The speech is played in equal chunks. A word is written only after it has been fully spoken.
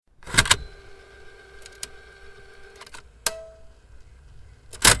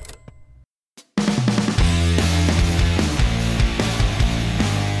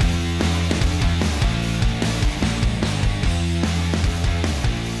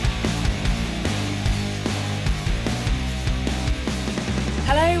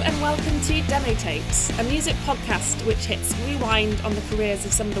welcome to Demo Tapes, a music podcast which hits rewind on the careers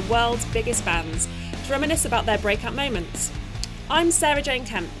of some of the world's biggest bands to reminisce about their breakout moments. I'm Sarah Jane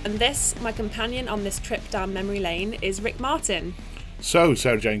Kemp, and my companion on this trip down memory lane, is Rick Martin. So,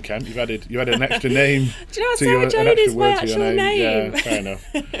 Sarah Jane Kemp, you added an extra name. Do you know what, Sarah Jane is my actual name? Yeah, fair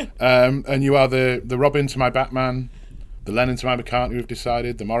enough. And you are the Robin to my Batman, the Lennon to my McCartney, we've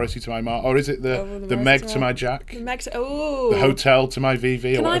decided, the Morrissey to my Mark, or is it the Meg to my Jack? The Hotel to my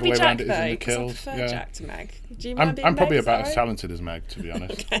VV, or whatever way around it is in the Kills. I prefer Jack to Meg. Do you mind being I'm probably Meg, about as talented as Meg, to be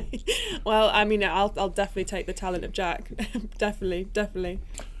honest. Okay. Well, I mean, I'll definitely take the talent of Jack. Definitely.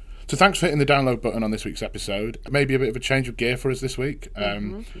 So thanks for hitting the download button on this week's episode. Maybe a bit of a change of gear for us this week.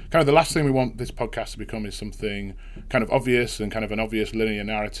 Kind of the last thing we want this podcast to become is something kind of obvious and kind of an obvious linear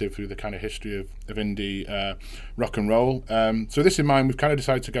narrative through the kind of history of indie rock and roll. So with this in mind, we've kind of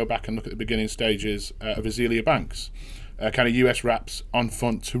decided to go back and look at the beginning stages of Azealia Banks. Kind of US rap's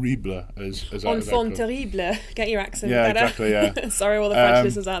enfant terrible, as enfant terrible. Get your accent better. Yeah, exactly, yeah. Sorry, all the French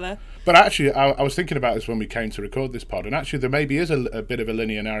listeners out there. But actually, I was thinking about this when we came to record this pod, and actually there maybe is a bit of a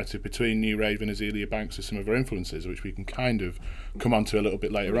linear narrative between New Rave and Azealia Banks as some of her influences, which we can kind of come on to a little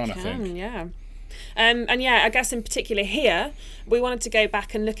bit later on, I think. Yeah. And yeah, I guess in particular here, we wanted to go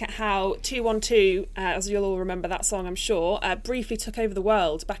back and look at how 212, as you'll all remember that song, I'm sure, briefly took over the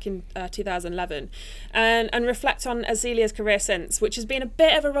world back in 2011, and reflect on Azelia's career since, which has been a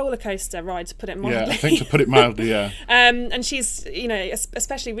bit of a roller coaster ride, to put it mildly. Yeah, I think to put it mildly, yeah. And she's,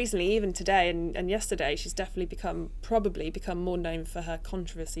 especially recently, even today and yesterday, she's definitely probably become more known for her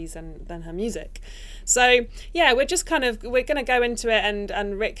controversies than her music. So yeah, we're going to go into it,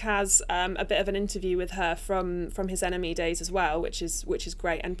 and Rick has a bit of an interview with her from his NME days as well, which is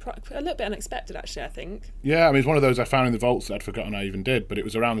great and a little bit unexpected, actually, I think. Yeah, I mean, it's one of those I found in the vaults that I'd forgotten I even did, but it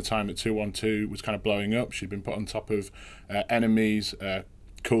was around the time that 212 was kind of blowing up. She'd been put on top of NME's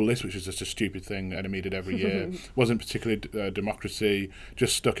Cool List, which is just a stupid thing that NME did every year. Wasn't particularly democracy,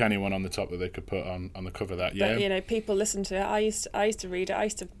 just stuck anyone on the top that they could put on the cover that year. But people listened to it. I used to read it. I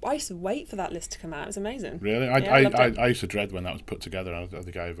used to wait for that list to come out. It was amazing. Really? I used to dread when that was put together. I don't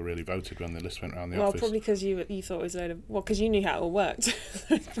think I ever really voted when the list went around the office. Well, probably because you thought it was a load of... Well, because you knew how it all worked.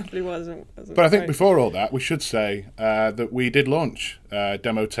 It probably wasn't but I think before all that, we should say that we did launch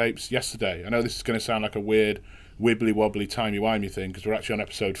Demo Tapes yesterday. I know this is going to sound like a weird wibbly-wobbly, timey-wimey thing because we're actually on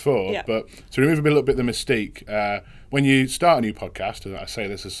episode 4, yeah. But to remove a little bit of the mystique, when you start a new podcast, and I say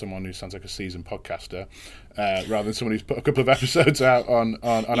this as someone who sounds like a seasoned podcaster, rather than someone who's put a couple of episodes out on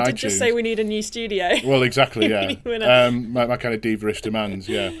iTunes. You did just say we need a new studio. Well, exactly, yeah. My kind of diva-ish demands,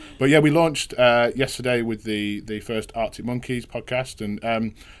 yeah. But yeah, we launched yesterday with the first Arctic Monkeys podcast,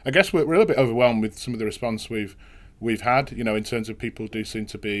 and I guess we're a little bit overwhelmed with some of the response we've had, in terms of people do seem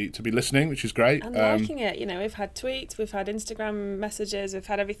to be listening, which is great. And liking it. We've had tweets, we've had Instagram messages, we've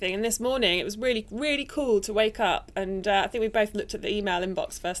had everything. And this morning, it was really, really cool to wake up. And I think we both looked at the email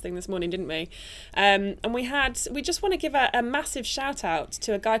inbox first thing this morning, didn't we? And we just want to give a massive shout out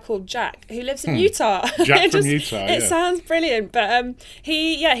to a guy called Jack, who lives in Utah. Jack from Utah, It sounds brilliant. But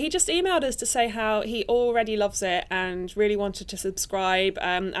he just emailed us to say how he already loves it and really wanted to subscribe.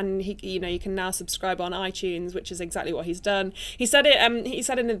 And he, you can now subscribe on iTunes, which is exactly what he's done. He said it. He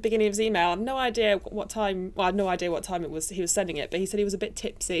said in the beginning of his email, I've no idea what time. Well, I had no idea what time it was. He was sending it, but he said he was a bit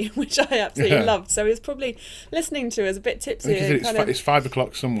tipsy, which I absolutely loved. So he was probably listening to us a bit tipsy. It's 5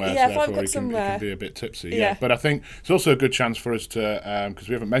 o'clock somewhere. Yeah, so 5 o'clock somewhere. He can be a bit tipsy. Yeah. But I think it's also a good chance for us to, because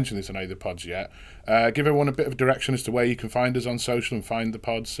we haven't mentioned this on either pods yet, give everyone a bit of direction as to where you can find us on social and find the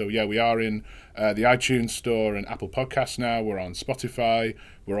pods. So yeah, we are in the iTunes Store and Apple Podcasts now. We're on Spotify.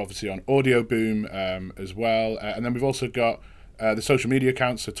 We're obviously on Audio Boom as well. And then we've also got the social media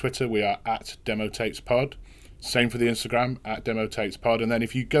accounts. So Twitter, we are at DemoTapesPod. Same for the Instagram, at DemoTapesPod. And then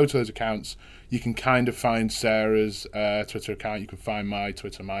if you go to those accounts, you can kind of find Sarah's Twitter account. You can find my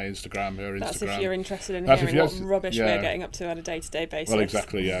Twitter, my Instagram, her Instagram. That's if you're interested in hearing what rubbish we're getting up to on a day-to-day basis. Well,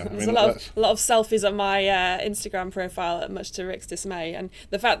 exactly, yeah. There's a lot of selfies on my Instagram profile, much to Rick's dismay. And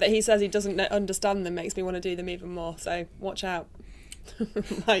the fact that he says he doesn't understand them makes me want to do them even more. So watch out.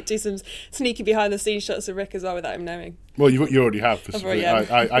 Might do some sneaky behind-the-scenes shots of Rick as well without him knowing. Well, you already have.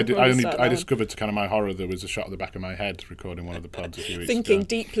 I I discovered to kind of my horror there was a shot at the back of my head recording one of the pods a few weeks Thinking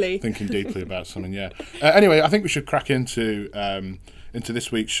ago. Thinking deeply about something, yeah. Anyway, I think we should crack into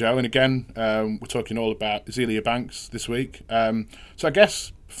this week's show. And again, we're talking all about Azealia Banks this week. So I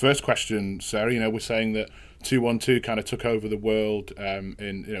guess, first question, Sarah, we're saying that 212 kind of took over the world I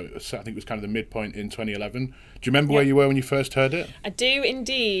think it was kind of the midpoint in 2011. Do you remember where you were when you first heard it? I do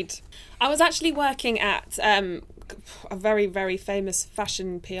indeed. I was actually working at a very, very famous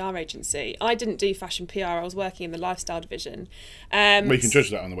fashion PR agency. I didn't do fashion PR. I was working in the lifestyle division. Well, you can judge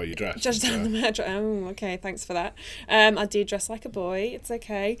that on the way you dress. Judge that on the way I dress. Oh, okay, thanks for that. I do dress like a boy. It's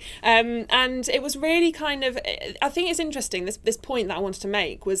okay. And it was really kind of, I think it's interesting, this point that I wanted to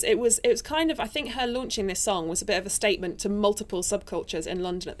make was it was kind of, I think her launching this song was a bit of a statement to multiple subcultures in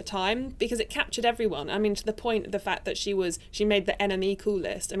London at the time, because it captured everyone. I mean, to the point of the fact that she made the NME Cool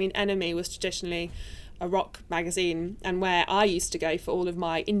List. I mean, NME was traditionally a rock magazine and where I used to go for all of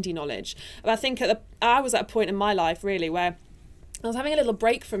my indie knowledge. But I think I was at a point in my life really where I was having a little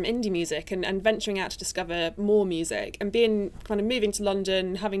break from indie music and venturing out to discover more music, and being kind of moving to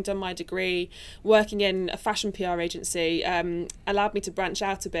London, having done my degree, working in a fashion PR agency, allowed me to branch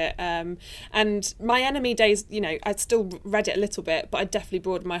out a bit. And my NME days, you know, I'd still read it a little bit, but I definitely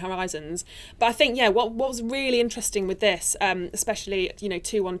broadened my horizons. But I think, yeah, what was really interesting with this, especially, you know,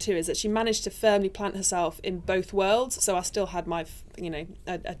 212, is that she managed to firmly plant herself in both worlds. So I still had my, you know,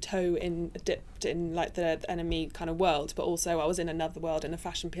 a toe dipped in like the NME kind of world, but also I was in another world in a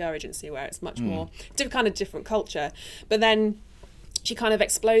fashion PR agency where it's much more kind of different culture. But then she kind of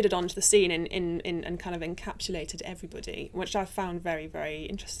exploded onto the scene and kind of encapsulated everybody, which I found very, very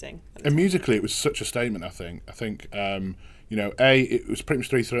interesting. And musically, it was such a statement. I think you know, it was pretty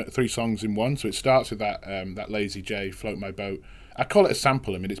much three songs in one. So it starts with that Lazy J, Float My Boat. I call it a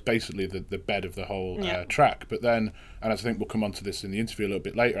sample. I mean, it's basically the bed of the whole track. But then, and I think we'll come on to this in the interview a little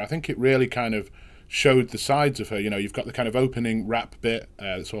bit later, I think it really kind of showed the sides of her. You know, you've got the kind of opening rap bit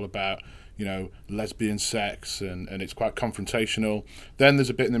that's all about, you know, lesbian sex, and it's quite confrontational. Then there's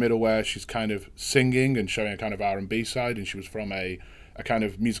a bit in the middle where she's kind of singing and showing a kind of R&B side, and she was from a kind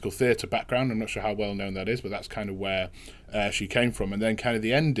of musical theatre background. I'm not sure how well known that is, but that's kind of where she came from. And then kind of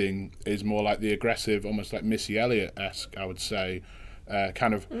the ending is more like the aggressive, almost like Missy Elliott-esque, I would say,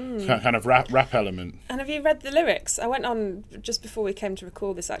 kind of rap element. And have you read the lyrics? I went on just before we came to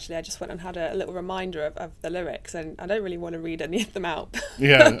record this. Actually, I just went and had a little reminder of the lyrics, and I don't really want to read any of them out.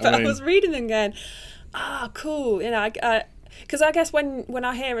 Yeah, but I was reading them going, cool. You know, because I guess when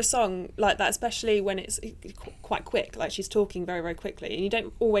I hear a song like that, especially when it's quite quick, like she's talking very, very quickly, and you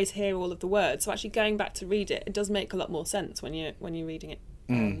don't always hear all of the words, so actually going back to read it, it does make a lot more sense when you're reading it.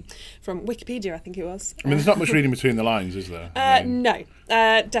 From Wikipedia, I think it was. I mean, there's not much reading between the lines, is there? No,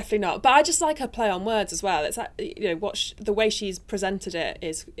 definitely not. But I just like her play on words as well. It's like, you know, the way she's presented it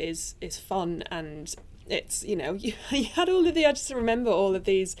is fun, and it's, you know, you had all of I just remember all of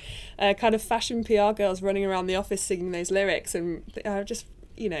these kind of fashion PR girls running around the office singing those lyrics, and I just,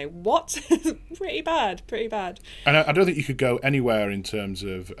 you know, what? pretty bad. And I don't think you could go anywhere in terms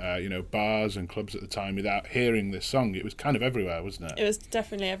of, you know, bars and clubs at the time without hearing this song. It was kind of everywhere, wasn't it? It was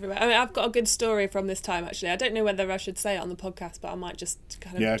definitely everywhere. I mean, I've got a good story from this time, actually. I don't know whether I should say it on the podcast, but I might just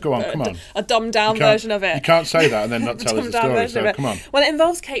kind of... Yeah, go on, come on. A dumbed-down version of it. You can't say that and then not tell us the story, so come on. Well, it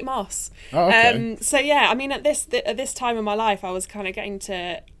involves Kate Moss. Oh, okay. So, yeah, I mean, at this time in my life, I was kind of getting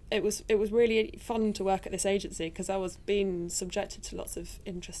to... It was really fun to work at this agency because I was being subjected to lots of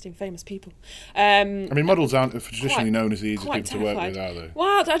interesting, famous people. I mean, models aren't traditionally known as the easiest people to work with, are they?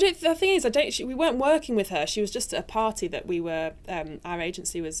 Well, the thing is, we weren't working with her. She was just at a party that our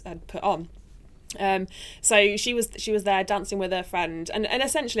agency had put on. So she was there dancing with her friend, and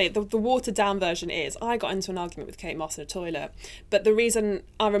essentially the watered down version is I got into an argument with Kate Moss in a toilet, but the reason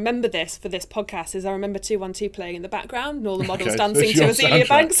I remember this for this podcast is I remember 212 playing in the background and all the models dancing to Azealia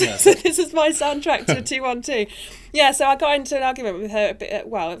Banks. Yeah. So this is my soundtrack to 212. Yeah, so I got into an argument with her a bit,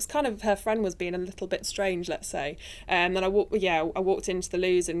 well, it was kind of her friend was being a little bit strange, let's say, and then I walked into the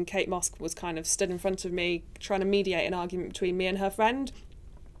loos and Kate Moss was kind of stood in front of me trying to mediate an argument between me and her friend.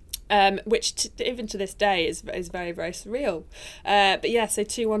 Which even to this day is very, very surreal. But yeah, so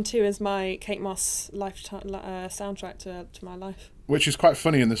 212 is my Kate Moss lifetime soundtrack to my life. Which is quite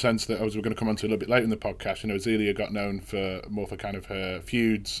funny in the sense that, as we're going to come on to a little bit later in the podcast, you know, Azealia got known for kind of her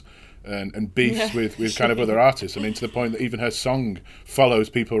feuds and beefs with kind of other artists. I mean, to the point that even her song follows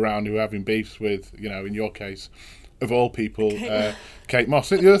people around who are having beefs with, you know, in your case, of all people, Kate Moss.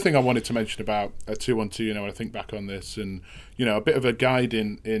 The other thing I wanted to mention about 212, you know, when I think back on this, and, you know, a bit of a guide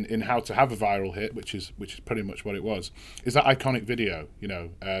in how to have a viral hit, which is pretty much what it was, is that iconic video, you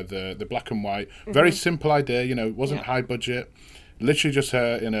know, the black and white, very simple idea, you know, it wasn't high budget, literally just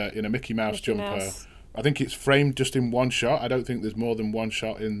her in a Mickey Mouse jumper. Mouse. I think it's framed just in one shot. I don't think there's more than one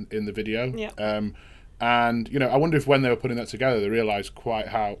shot in the video. Yeah. And, you know, I wonder if when they were putting that together, they realised quite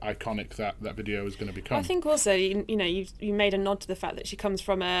how iconic that video was going to become. I think also, you know, you made a nod to the fact that she comes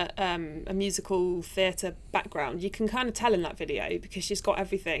from a musical theatre background. You can kind of tell in that video because she's got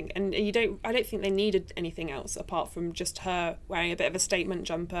everything, and I don't think they needed anything else apart from just her wearing a bit of a statement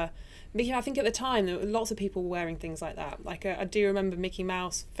jumper, Because I think at the time there were lots of people wearing things like that. Like I do remember Mickey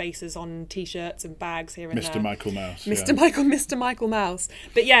Mouse faces on T-shirts and bags here and there. Mr. Michael Mouse. Mr. Michael Mouse.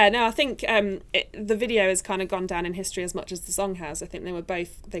 But yeah, no, I think the video has kind of gone down in history as much as the song has. I think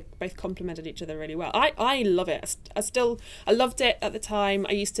they both complemented each other really well. I love it. I loved it at the time.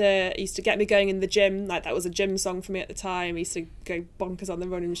 It used to get me going in the gym. Like that was a gym song for me at the time. I used to go bonkers on the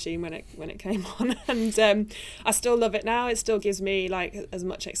running machine when it came on, and I still love it now. It still gives me like as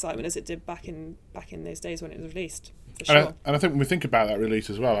much excitement as it did back in those days when it was released. For sure. And I think when we think about that release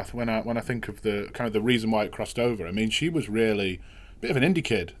as well, when I think of the kind of the reason why it crossed over, I mean, she was really a bit of an indie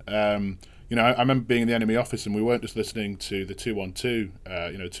kid. You know, I remember being in the Enemy Office, and we weren't just listening to the 212,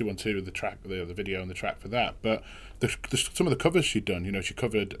 212, the track, the video and the track for that, but some of the covers she'd done. You know, she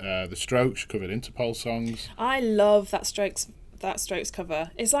covered the Strokes, she covered Interpol songs. I love that Strokes cover.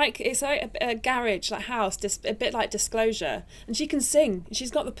 It's like a garage, like house, a bit like Disclosure, and she can sing.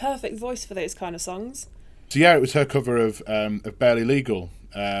 She's got the perfect voice for those kind of songs. So yeah, it was her cover of Barely Legal,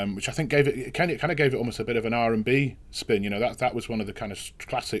 which I think gave it almost a bit of an R&B spin. You know, that was one of the kind of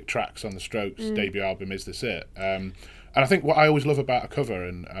classic tracks on the Strokes debut album, Is This It? And I think what I always love about a cover,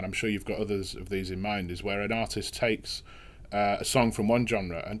 and I'm sure you've got others of these in mind, is where an artist takes a song from one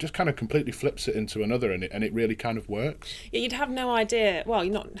genre and just kind of completely flips it into another, and it really kind of works. Yeah, you'd have no idea. Well,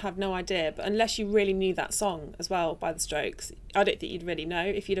 you not have no idea, but unless you really knew that song as well by the Strokes, I don't think you'd really know.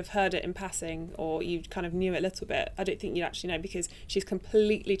 If you'd have heard it in passing or you kind of knew it a little bit, I don't think you'd actually know, because she's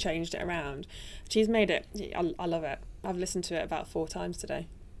completely changed it around. She's made it. I love it. I've listened to it about 4 times today.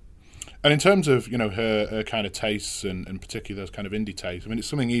 And in terms of, you know, her kind of tastes and particularly those kind of indie tastes, I mean, it's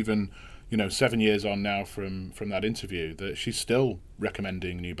something even, you know, 7 years on now from that interview that she's still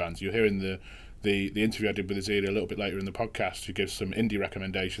recommending new bands. You're hearing the interview I did with Azealia a little bit later in the podcast. She gives some indie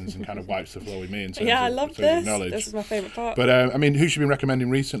recommendations and kind of wipes the floor with me in terms I of, love in terms this. of knowledge. This is my favourite part. But I mean, who's she been recommending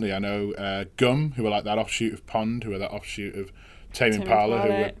recently? I know Gum, who are like that offshoot of Pond, who are that offshoot of Tame Impala, who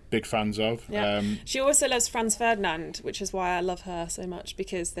we're big fans of. Yeah. She also loves Franz Ferdinand, which is why I love her so much,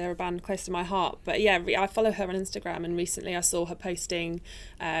 because they're a band close to my heart. But yeah, I follow her on Instagram, and recently I saw her posting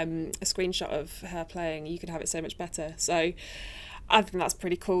a screenshot of her playing You Could Have It So Much Better. So I think that's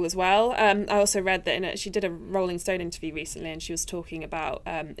pretty cool as well. I also read that she did a Rolling Stone interview recently, and she was talking about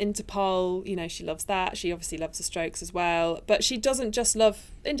Interpol. You know, she loves that. She obviously loves the Strokes as well. But she doesn't just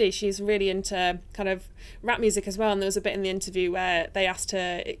love indie. She's really into kind of rap music as well. And there was a bit in the interview where they asked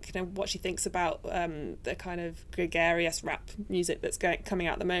her what she thinks about the kind of gregarious rap music that's coming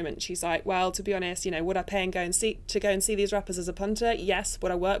out at the moment. She's like, well, to be honest, you know, would I pay and go and see these rappers as a punter? Yes.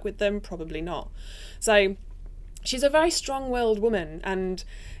 Would I work with them? Probably not. So she's a very strong-willed woman, and,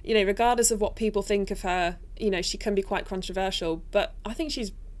 you know, regardless of what people think of her, you know, she can be quite controversial, but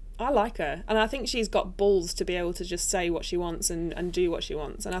I like her, and I think she's got balls to be able to just say what she wants and do what she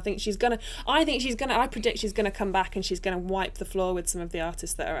wants, and I predict she's gonna come back and she's gonna wipe the floor with some of the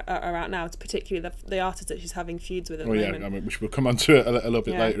artists that are out now, particularly the artists that she's having feuds with at the moment. I mean, which we'll come on to it a little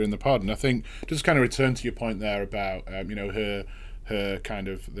bit later in the pod, and I think, just kind of return to your point there about, you know, her kind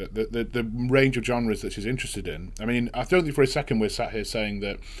of the range of genres that she's interested in. I mean, I don't think for a second we're sat here saying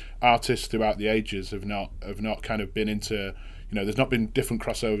that artists throughout the ages have not kind of been into, you know, there's not been different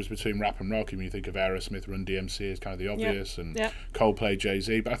crossovers between rap and rock. I mean, you think of Aerosmith, Run DMC is kind of the obvious, and Coldplay,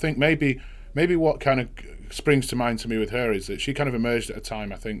 Jay-Z. But I think maybe what kind of springs to mind to me with her is that she kind of emerged at a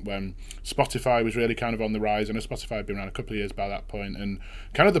time, I think, when Spotify was really kind of on the rise. I know Spotify had been around a couple of years by that point, and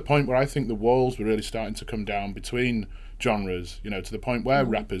kind of the point where I think the walls were really starting to come down between genres, you know, to the point where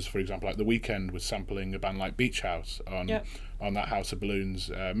rappers, for example, like The Weeknd was sampling a band like Beach House on that House of Balloons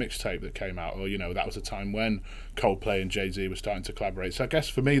mixtape that came out, or, you know, that was a time when Coldplay and Jay-Z were starting to collaborate. So I guess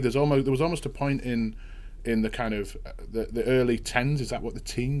for me there was almost a point in the kind of the early 10s, is that what the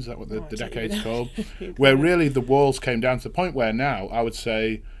teens, is that what the decade's called, where really the walls came down to the point where now I would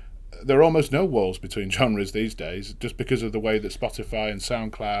say there are almost no walls between genres these days, just because of the way that Spotify and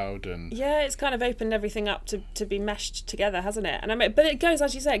SoundCloud and it's kind of opened everything up to be meshed together, hasn't it? And I mean, but it goes,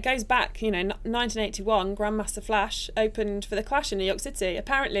 as you say, it goes back. You know, 1981, Grandmaster Flash opened for the Clash in New York City.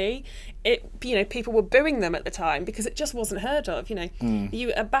 Apparently, people were booing them at the time because it just wasn't heard of. You know,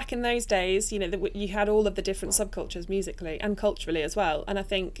 you back in those days, you know, you had all of the different subcultures musically and culturally as well. And I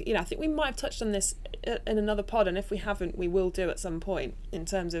think we might have touched on this in another pod, and if we haven't, we will do at some point, in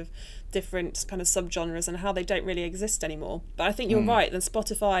terms of different kind of subgenres and how they don't really exist anymore. But I think you're right, then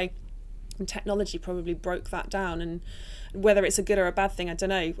Spotify and technology probably broke that down. And whether it's a good or a bad thing, I don't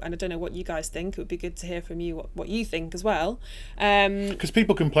know. And I don't know what you guys think. It would be good to hear from you what you think as well. Because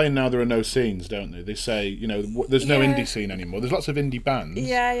people complain now there are no scenes, don't they? They say, you know, there's no indie scene anymore. There's lots of indie bands.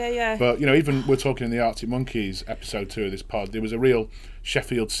 Yeah. But, you know, even we're talking in the Arctic Monkeys episode 2 of this pod, there was a real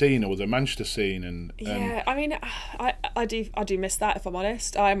Sheffield scene, or was a Manchester scene, and yeah, I mean, I do miss that, if I'm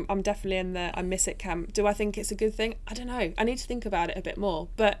honest. I'm definitely in the I miss it camp. Do I think it's a good thing? I don't know. I need to think about it a bit more.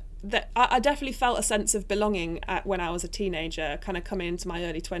 But I definitely felt a sense of belonging when I was a teenager, kind of coming into my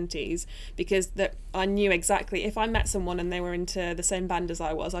early 20s, because I knew exactly, if I met someone and they were into the same band as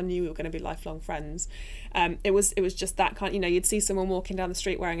I was, I knew we were going to be lifelong friends. It was just that kind, you know, you'd see someone walking down the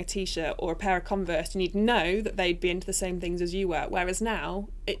street wearing a t-shirt or a pair of Converse, and you'd know that they'd be into the same things as you were. Whereas now,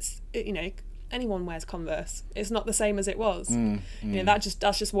 you know, anyone wears Converse. It's not the same as it was. You know,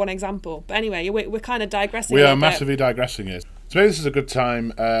 that's just one example. But anyway, we're kind of digressing. We are massively digressing here. So maybe this is a good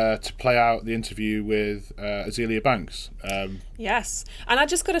time to play out the interview with Azealia Banks. Yes, and I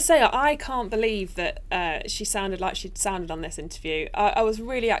just got to say, I can't believe that she sounded like she'd sounded on this interview. I was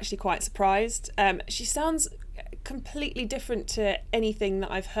really actually quite surprised. She sounds completely different to anything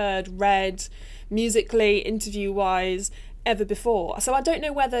that I've heard, read, musically, interview-wise, ever before. So I don't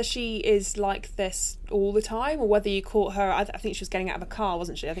know whether she is like this all the time, or whether you caught her. I think she was getting out of a car,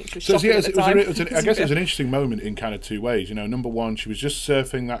 wasn't she? I think she was shopping at the time. I guess it was an interesting moment in kind of two ways. You know, number one, she was just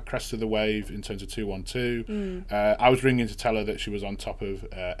surfing that crest of the wave in terms of 212. I was ringing to tell her that she was on top of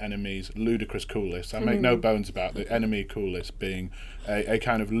NME's ludicrous cool list. I make no bones about the NME cool list being a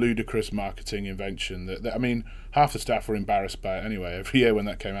kind of ludicrous marketing invention that I mean, half the staff were embarrassed by it anyway every year when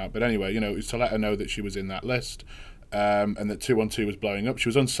that came out. But anyway, you know, it was to let her know that she was in that list. And that 212 was blowing up. She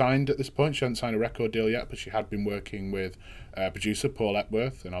was unsigned at this point. She hadn't signed a record deal yet, but she had been working with producer Paul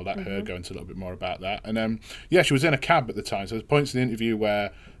Epworth, and I'll let her go into a little bit more about that. And she was in a cab at the time. So there's points in the interview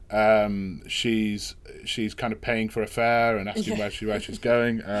where she's kind of paying for a fare and asking where she's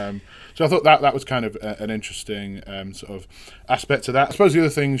going. So I thought that was kind of an interesting sort of aspect to that. I suppose the other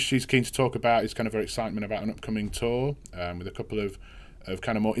thing she's keen to talk about is kind of her excitement about an upcoming tour with a couple of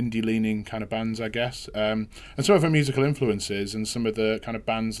kind of more indie-leaning kind of bands, I guess, and some of her musical influences and some of the kind of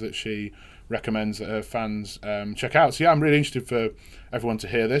bands that she recommends that her fans check out. So yeah, I'm really interested for everyone to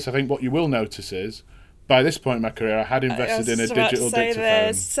hear this. I think what you will notice is, by this point in my career, I had invested in a digital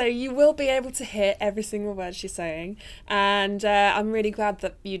dictaphone. So you will be able to hear every single word she's saying, and I'm really glad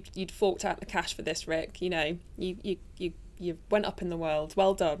that you'd forked out the cash for this, Rick. You know, you went up in the world.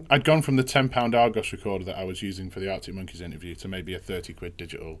 Well done. I'd gone from the £10 Argos recorder that I was using for the Arctic Monkeys interview to maybe a £30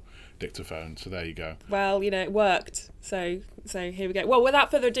 digital dictaphone. So there you go. Well, you know, it worked. So here we go. Well, without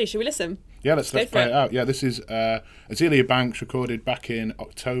further ado, shall we listen? Yeah, let's play it out. Yeah, this is Azealia Banks, recorded back in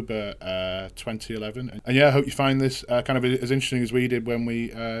October 2011. And yeah, I hope you find this kind of as interesting as we did when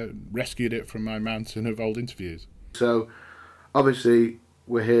we rescued it from my mountain of old interviews. So, obviously,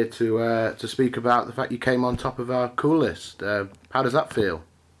 we're here to speak about the fact you came on top of our cool list. How does that feel?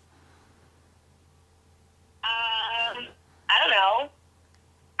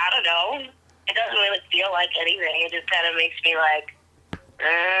 I don't know. It doesn't really feel like anything. It just kind of makes me like,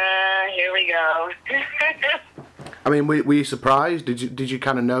 here we go. I mean, were you surprised? Did you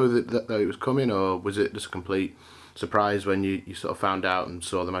kind of know that it was coming, or was it just a complete surprise when you sort of found out and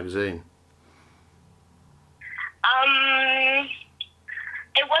saw the magazine?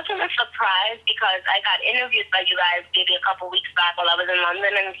 It wasn't a surprise because I got interviewed by you guys maybe a couple weeks back while I was in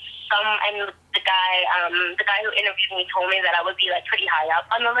London, and the guy who interviewed me told me that I would be like pretty high up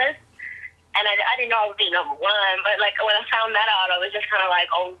on the list, and I didn't know I would be number one. But like when I found that out, I was just kind of like,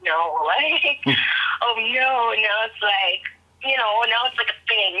 oh no, like oh no, now it's like, you know, now it's like a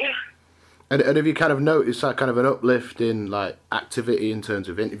thing. And have you kind of noticed that kind of an uplift in like activity in terms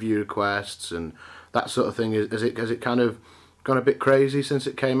of interview requests and that sort of thing? Has it kind of gone a bit crazy since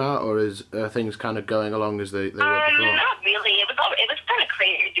it came out, or is things kind of going along as they were before? Not really. It was kind of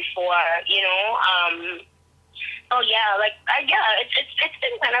crazy before, you know. It's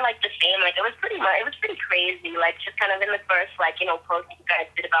been kind of like the same. Like it was pretty crazy. Like just kind of in the first like, you know, post you guys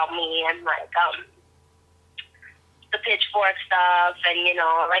did about me and like the Pitchfork stuff, and you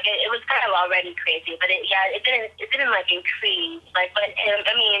know, like it was kind of already crazy, but it didn't like increase, like, but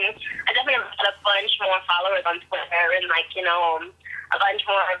I mean, I definitely got a bunch more followers on Twitter and like, you know, a bunch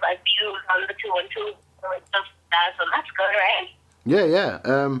more like views on the 212 and stuff like that, so that's good, right? Yeah.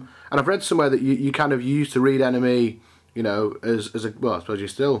 And I've read somewhere that you kind of used to read NME, you know, as a, well, I suppose you're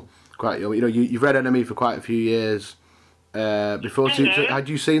still quite young, you know, you've read NME for quite a few years before. So had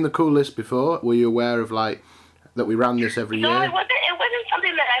you seen the cool list before? Were you aware of like that we ran this every year? No, it wasn't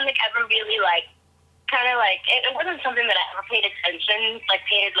something that I like ever really like kind of like it wasn't something that I ever paid attention, like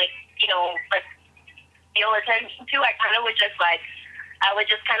paid like like feel attention to. I kind of would just like, I would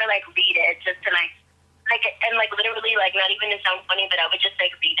just kind of like read it just to like, and like literally like not even to sound funny, but I would just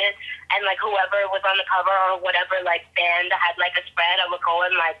like read it, and like whoever was on the cover or whatever like band had like a spread, I would go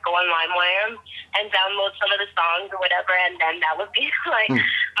on LimeWire and download some of the songs or whatever, and then that would be like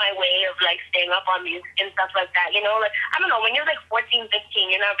my way of like staying up on music and stuff like that. Like I don't know, when you're like 14, 15,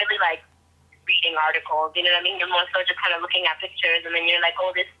 you're not really like reading articles, you know what I mean? You're more so just kind of looking at pictures, and then you're like,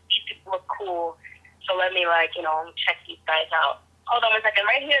 oh, these people look cool, so let me like check these guys out. Hold on a second,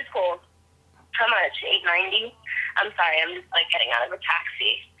 right here is cool. How much? $8.90? I'm sorry, I'm just like getting out of a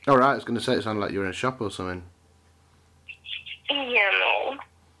taxi. All right, I was going to say it sounded like you were in a shop or something. Yeah, no.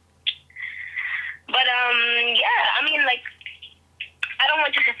 But yeah, I mean, like, I don't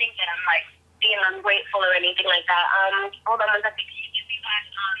want you to think that I'm like being ungrateful or anything like that. Hold on one second. Can you give me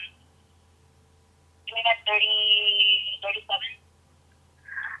that 37?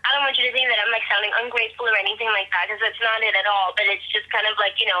 I don't want you to think that I'm like sounding ungrateful or anything like that, because that's not it at all. But it's just kind of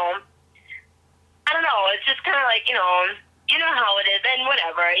like, I don't know, it's just kind of like, you know how it is, and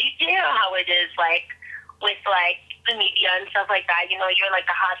whatever. You know how it is, like, with, like, the media and stuff like that. You're like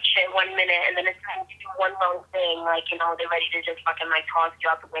the hot shit 1 minute, and then it's time to do one wrong thing. Like, they're ready to just fucking, like, toss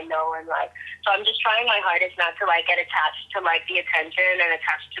you out the window. And, like, so I'm just trying my hardest not to, like, get attached to, like, the attention and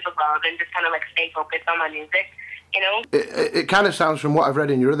attached to the love, and just kind of, like, stay focused on my music, It kind of sounds from what I've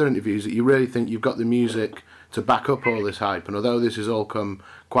read in your other interviews that you really think you've got the music to back up all this hype, and although this has all come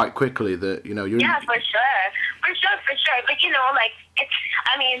quite quickly, that you're yeah, for sure. But like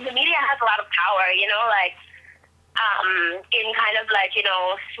the media has a lot of power, like in kind of like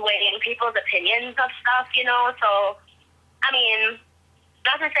swaying people's opinions of stuff, so I mean,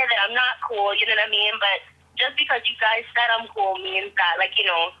 not to say that I'm not cool, you know what I mean, but just because you guys said I'm cool means that like a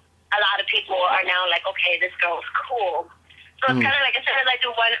lot of people are now like, okay, this girl's cool. So it's kind of like, instead of like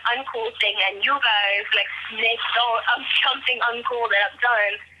do one uncool thing and you guys like make something uncool that I've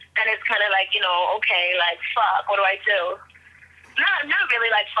done, then it's kind of like, okay, like, fuck, what do I do? Not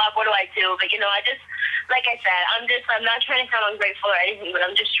really like, fuck, what do I do? But, I just, like I said, I'm not trying to sound ungrateful or anything, but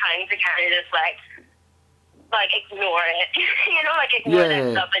I'm just trying to kind of just like ignore it, like ignore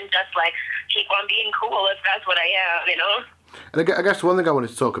that stuff and just like keep on being cool if that's what I am, And I guess one thing I wanted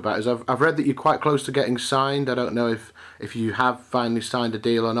to talk about is I've read that you're quite close to getting signed. I don't know if you have finally signed a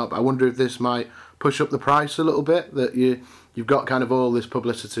deal or not, but I wonder if this might push up the price a little bit, that you've got kind of all this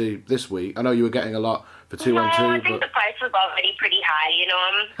publicity this week. I know you were getting a lot for 212. No, I think the price was already pretty high,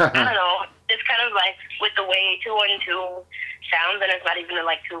 I don't know. It's kind of like with the way 212 sounds, and it's not even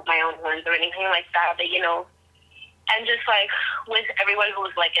like two of my own ones or anything like that, but and just like with everyone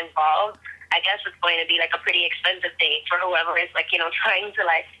who's like involved, I guess it's going to be like a pretty expensive date for whoever is like, trying to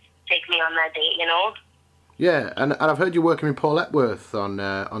like take me on that date, Yeah, and I've heard you're working with Paul Epworth on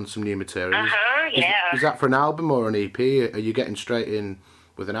some new material. Yeah. Is that for an album or an EP? Are you getting straight in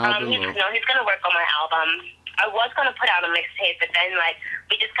with an album? No, he's going to work on my album. I was going to put out a mixtape, but then like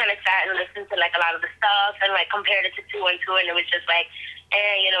we just kind of sat and listened to like a lot of the stuff and like compared it to 212, and it was just like,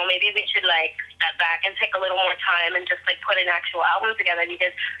 maybe we should like step back and take a little more time and just like put an actual album together,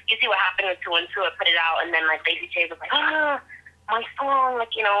 because you see what happened with 212. I put it out, and then like Lazy J was like, my song, like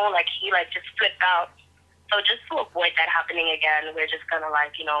like he like just flipped out. So just to avoid that happening again, we're just gonna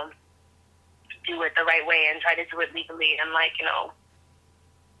like do it the right way and try to do it legally and like you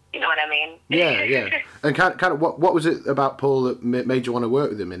know what I mean? Yeah. And kind of what was it about Paul that made you want to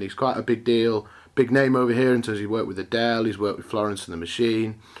work with him? And he's quite a big deal. Big name over here in terms of he worked with Adele, he's worked with Florence and the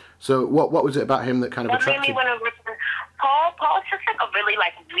Machine. So what was it about him that kind of attracted you? Paul's just like a really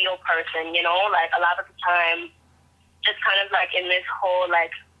like real person, like a lot of the time, just kind of like in this whole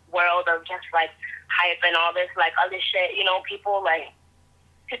like world of just like hype and all this like other shit, people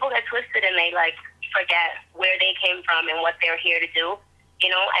get twisted and they like forget where they came from and what they're here to do,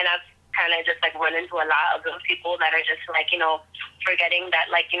 and I've kind of just like run into a lot of those people that are just like, forgetting that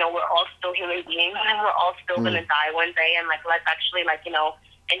like, we're all still human beings and we're all still going to die one day, and like, let's actually like,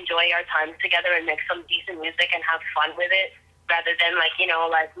 enjoy our time together and make some decent music and have fun with it, rather than like,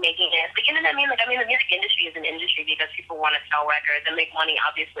 like making it, but you know what I mean? Like, I mean, the music industry is an industry because people want to sell records and make money,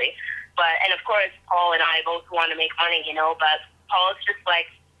 obviously. But, and of course, Paul and I both want to make money, but Paul's just like,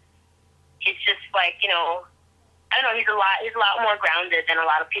 he's just like, I don't know, he's a lot more grounded than a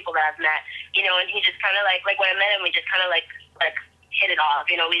lot of people that I've met, and he just kind of like when I met him, we just kind of like hit it off,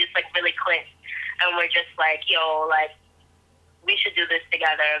 we just like really clicked, and we're just like, like, we should do this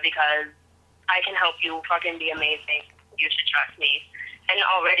together because I can help you fucking be amazing. You should trust me. And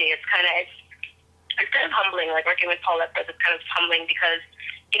already it's kind of humbling, like working with Paul Epworth is kind of humbling because,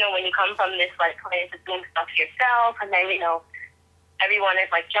 when you come from this like place of doing stuff yourself, and then, everyone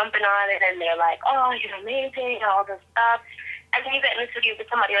is like jumping on it, and they're like, oh, you're amazing, and all this stuff. And then you get in the studio with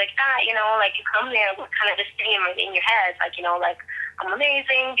somebody like that, you know, like you come there with kind of this thing in your head, like, you know, like, I'm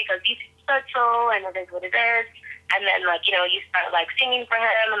amazing because you said so, and it is what it is. And then, like, you know, you start, like, singing for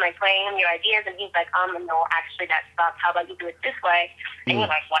him and, like, playing him your ideas, and he's like, no, actually, that sucks. How about you do it this way? And you're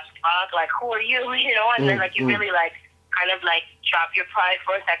like, what the fuck? Like, who are you? You know, and then, like, you really, like, kind of, like, drop your pride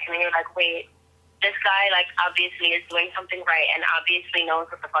for a second, and you're like, wait, this guy, like, obviously is doing something right and obviously knows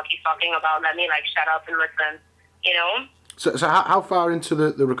what the fuck he's talking about. Let me, like, shut up and listen, you know? So how far into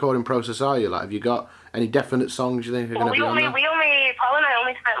the recording process are you? Like, have you got any definite songs you think are going to be on there? Paul and I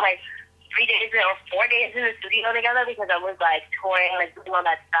only spent like 3 days or 4 days in the studio together because I was like touring, like doing all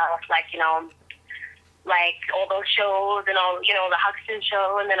that stuff, like, you know, like all those shows and all, you know, the Huxton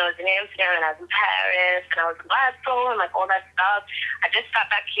show, and then I was in Amsterdam, and I was in Paris, and I was in Glasgow, and like all that stuff. I just got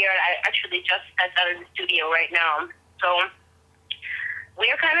back here, and I actually just stepped out of the studio right now, so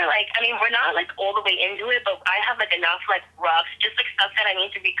we're kind of like, I mean, we're not like all the way into it, but I have like enough like roughs, just like stuff that I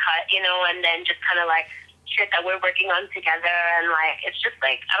need to be cut, you know, and then just kind of like shit that we're working on together, and like it's just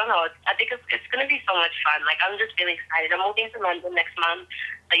like, I don't know, I think it's gonna be so much fun. Like, I'm just really excited. I'm moving to London next month,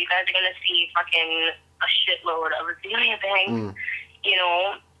 so you guys are gonna see fucking a shitload of Azealia Banks, you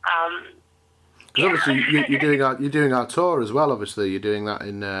know. Because obviously you're doing our tour as well. Obviously, you're doing that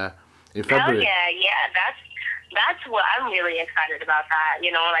in February. Hell yeah, that's what I'm really excited about. That,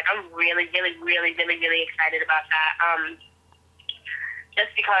 you know, like I'm really, really, really, really, really excited about that.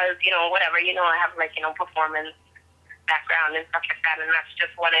 Just because, you know, whatever, you know, I have like, you know, performance background and stuff like that, and that's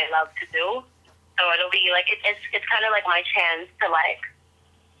just what I love to do. So it'll be like it's kind of like my chance to like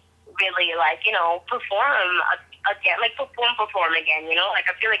really like, you know, perform again, like perform again. You know, like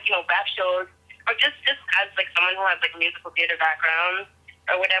I feel like, you know, rap shows, or just as like someone who has like musical theater background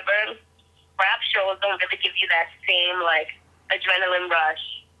or whatever, rap shows don't really give you that same like adrenaline rush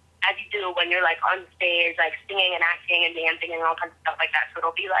as you do when you're like on stage, like singing and acting and dancing and all kinds of stuff like that. So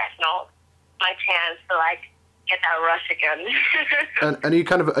it'll be like, you know, my chance to like get that rush again. And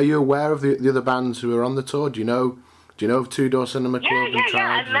are you aware of the other bands who are on the tour? Do you know of Two Door Cinema Club?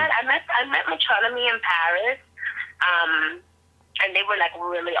 Yeah. I met Metronomy in Paris, and they were like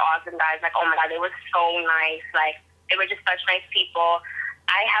really awesome guys. Like, oh my god, they were so nice. Like, they were just such nice people.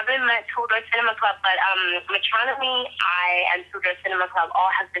 I haven't met Two Door Cinema Club, but Metronomy, and Two Door Cinema Club all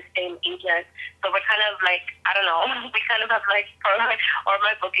have the same agent. So we're kind of like, I don't know, we kind of have like, or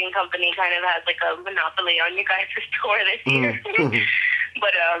my booking company kind of has like a monopoly on you guys' tour this year.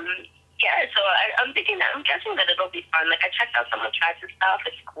 But yeah, so I'm guessing that it'll be fun. Like, I checked out some of the tracks and stuff.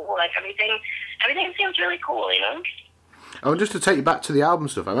 It's cool. Like, everything seems really cool, you know? Oh, and just to take you back to the album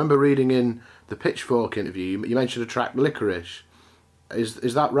stuff, I remember reading in the Pitchfork interview, you mentioned a track, Licorice.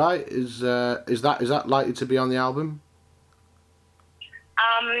 Is that right? Is that likely to be on the album?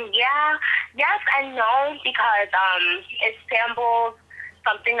 Yeah, yes and no, because it samples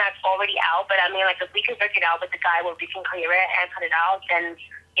something that's already out. But I mean, like, if we can work it out with the guy where we can clear it and put it out, then,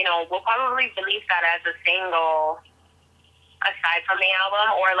 you know, we'll probably release that as a single aside from the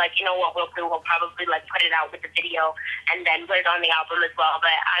album, or like, you know what we'll do, we'll probably like put it out with the video and then put it on the album as well.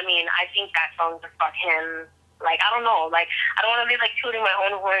 But I mean, I think that song just got him. Like, I don't know, like, I don't want to be, like, tooting my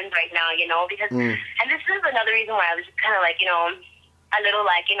own horns right now, you know, because, and this is another reason why I was just kind of, like, you know, a little,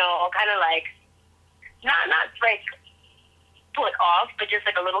 like, you know, kind of, like, not, like, put off, but just,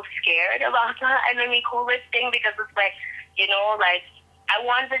 like, a little scared about the Enemy Coolest thing, because it's, like, you know, like, I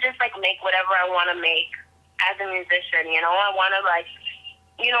want to just, like, make whatever I want to make as a musician, you know, I want to, like,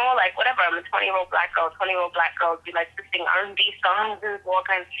 you know, like, whatever, I'm a 20-year-old black girl, be, like, to sing R&B songs and all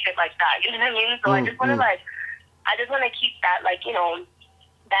kinds of shit like that, you know what I mean? So I just want to, like, I just want to keep that, like, you know,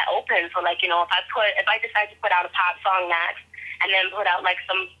 that open. So, like, you know, if I decide to put out a pop song next, and then put out, like,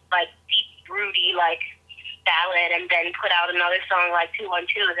 some, like, deep, broody, like, ballad, and then put out another song, like 212,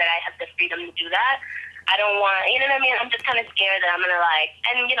 that I have the freedom to do that. I don't want, you know what I mean? I'm just kind of scared that I'm going to, like,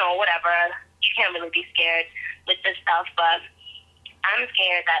 and, you know, whatever. You can't really be scared with this stuff, but I'm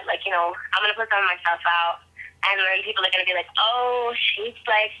scared that, like, you know, I'm going to put some of my stuff out, and then people are going to be like, oh, she's,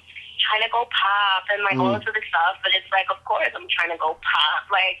 like, trying to go pop and like all this other stuff, but it's like, of course I'm trying to go pop,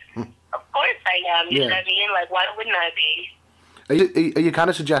 like of course I am, you know what I mean? Like, why wouldn't I be? Are you kind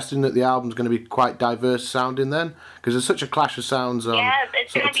of suggesting that the album's going to be quite diverse sounding then? Because there's such a clash of sounds on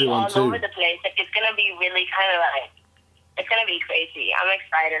it's going to be all over the place. Like, it's going to be really kind of like, it's going to be crazy. I'm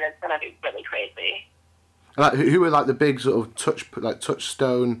excited. It's going to be really crazy. Like, who are like the big sort of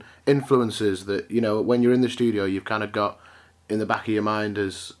touchstone influences that, you know, when you're in the studio you've kind of got in the back of your mind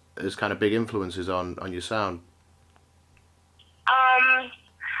as kind of big influences on your sound?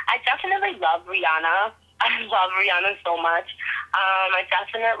 I definitely love Rihanna. I love Rihanna so much. I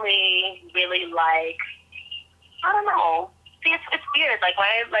definitely really like, I don't know. See, it's weird. Like,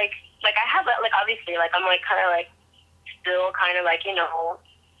 I have, like, obviously, like, I'm, like, kind of, like, still kind of, like, you know,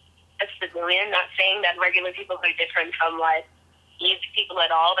 a civilian. Not saying that regular people are different from, like, these people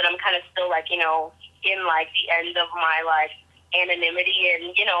at all, but I'm kind of still, like, you know, in, like, the end of my, like, anonymity,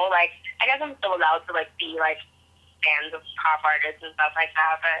 and, you know, like, I guess I'm still allowed to, like, be, like, fans of pop artists and stuff like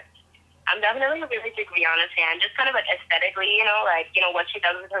that, but I'm definitely a really big Rihanna fan, just kind of, like, aesthetically, you know, like, you know, what she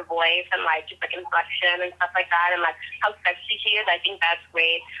does with her voice and, like, just, like, inflection and stuff like that, and, like, how sexy she is. I think that's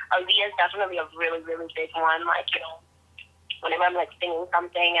great. Aaliyah's definitely a really, really big one. Like, you know, whenever I'm, like, singing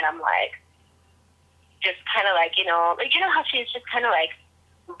something and I'm, like, just kind of, like, you know how she's just kind of, like,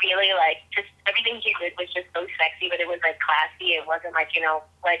 really, like, just everything she did was just so sexy, but it was, like, classy. It wasn't, like, you know,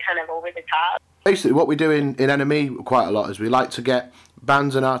 like, kind of over the top. Basically, what we do in NME quite a lot is we like to get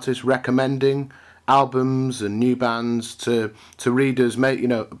bands and artists recommending albums and new bands to readers, you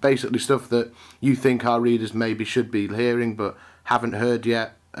know, basically stuff that you think our readers maybe should be hearing but haven't heard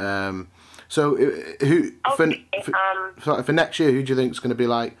yet. So for next year, who do you think is going to be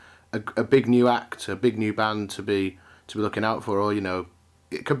like a big new act, a big new band to be looking out for? Or, you know,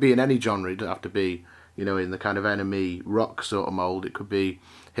 it could be in any genre. It doesn't have to be, you know, in the kind of NME rock sort of mold. It could be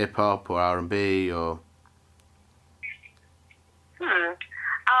hip hop or R&B or.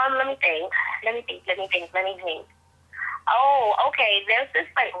 Let me think. Oh, okay. There's this,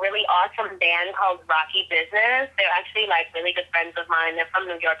 like, really awesome band called Rocky Business. They're actually, like, really good friends of mine. They're from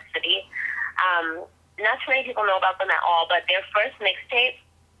New York City. Not too many people know about them at all, but their first mixtape,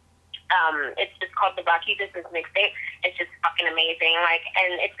 it's just called the Rocky Business Mixtape. It's just fucking amazing. Like,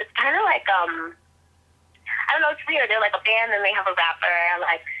 and it's kind of like, I don't know, it's weird. They're like a band and they have a rapper.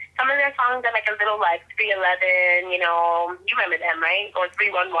 Like, some of their songs are like a little like 311, you know, you remember them, right? Or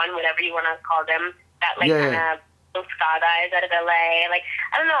 311, whatever you want to call them. That like kind of those ska guys out of LA. Like,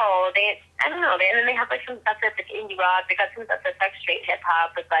 I don't know. And then they have like some stuff that's like indie rock. They got some stuff that's like straight hip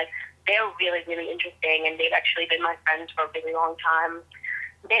hop. But like, they're really, really interesting, and they've actually been my friends for a really long time.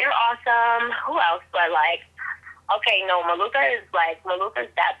 They're awesome. Who else do I like? Okay, no, Maluka's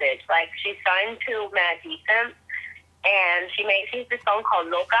that bitch. Like, she's signed to Mad Decent, and she's this song called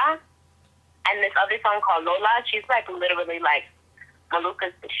Loca, and this other song called Lola. She's like literally like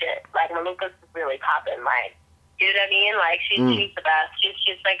Maluka's the shit. Like, Maluka's really popping. Like, you know what I mean? Like, she's the best.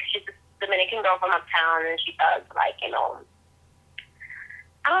 She's a Dominican girl from uptown, and she does like, you know,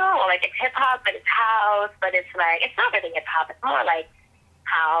 I don't know, like, it's hip hop, but it's house, but it's like, it's not really hip hop. It's more like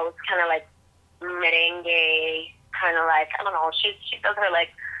house, kind of like merengue, kind of like, I don't know. She does her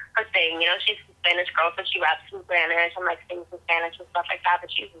like her thing, you know. She's a Spanish girl, so she raps in Spanish and like sings in Spanish and stuff like that. But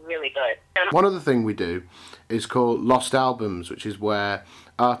she's really good. One other thing we do is called Lost Albums, which is where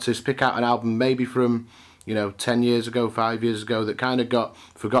artists pick out an album maybe from, you know, 10 years ago, 5 years ago, that kind of got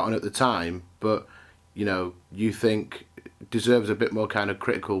forgotten at the time, but, you know, you think deserves a bit more kind of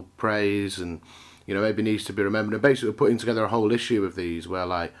critical praise and, you know, maybe needs to be remembered. And basically putting together a whole issue of these where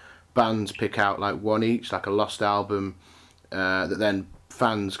like bands pick out like one each, like a lost album, that then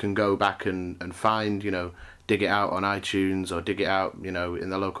fans can go back and find, you know, dig it out on iTunes or dig it out, you know, in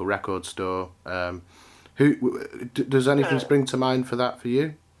the local record store. Does anything spring to mind for that for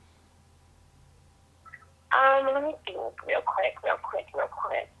you? Let me think real quick.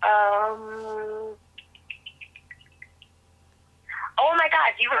 Oh my God,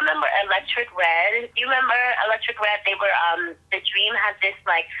 do you remember Electric Red? Do you remember Electric Red? They were, The Dream had this,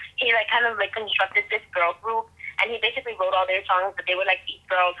 like, he, like, kind of, like, constructed this girl group, and he basically wrote all their songs, but they were, like, these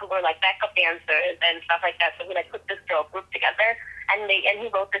girls who were, like, backup dancers and stuff like that, so he, like, put this girl group together, and he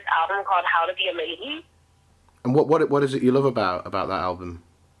wrote this album called How to Be a Lady. And what is it you love about that album?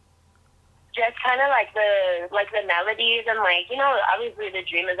 Just kind of like the melodies and, like, you know, obviously The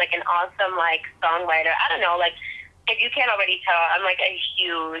Dream is, like, an awesome, like, songwriter. I don't know, like, if you can't already tell, I'm like a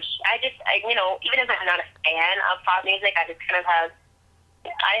huge, you know, even if I'm not a fan of pop music, I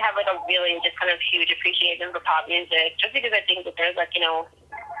have like a really just kind of huge appreciation for pop music, just because I think that there's like, you know,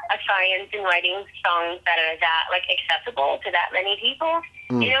 a science in writing songs that are that like accessible to that many people,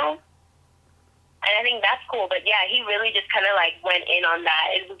 you know? And I think that's cool, but yeah, he really just kind of like went in on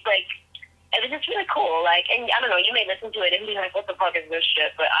that. It was just really cool, like, and I don't know, you may listen to it and be like, what the fuck is this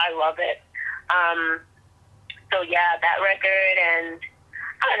shit, but I love it. So yeah, that record, and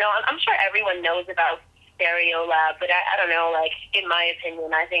I don't know, I'm sure everyone knows about Stereolab, but I don't know, like, in my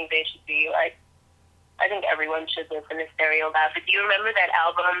opinion, I think they should be, like, I think everyone should listen to Stereolab. But do you remember that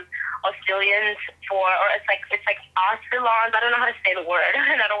album, Oscillons, it's like Oscillons, I don't know how to say the word,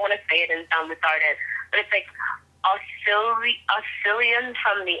 and I don't want to say it and sound retarded, but it's like Oscillions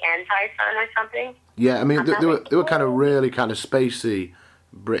from the Anti-Sun or something? Yeah, I mean, they were kind of really kind of spacey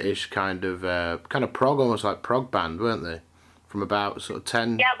British kind of prog, almost like prog band, weren't they? From about sort of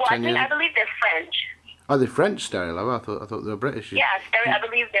 10 Yeah, well, 10 years. I believe they're French. Oh, they're French, Stereolab. I thought they were British. Yeah, I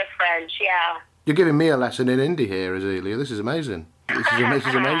believe they're French, yeah. You're giving me a lesson in indie here, Azealia. This is amazing. This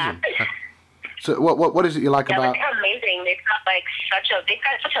is amazing. So what is it you like about... Yeah, they're amazing. They've got such a big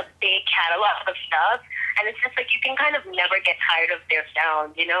catalog of stuff, and it's just like you can kind of never get tired of their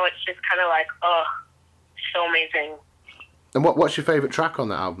sound, you know? It's just kind of like, oh, so amazing. And what's your favourite track on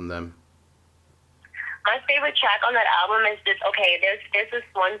that album then? My favorite track on that album is this. Okay, there's this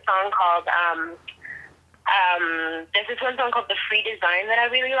one song called The Free Design that I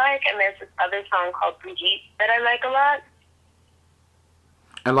really like, and there's this other song called Brigitte that I like a lot.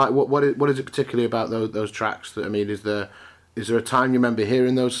 And like, what is it particularly about those tracks? That, I mean, is there a time you remember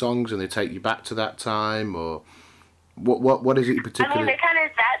hearing those songs and they take you back to that time, or what is it you particularly? I mean, it kind of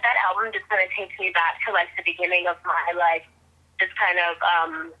that album just kind of takes me back to like the beginning of my life, just kind of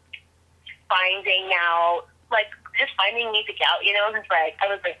finding music out, you know, because like I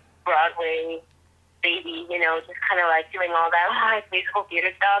was like Broadway baby, you know, just kind of like doing all that like musical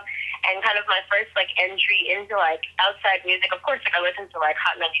theater stuff, and kind of my first like entry into like outside music. Of course, like I listened to like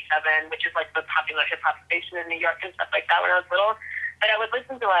Hot 97, which is like the popular hip hop station in New York and stuff like that when I was little. But I would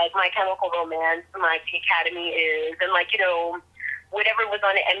listen to like My Chemical Romance and like The Academy Is, and like, you know, whatever was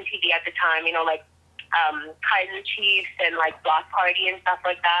on MTV at the time, you know, like Kaiser Chiefs and like Block Party and stuff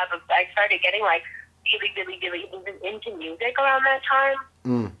like that. But I started getting like really into music around that time.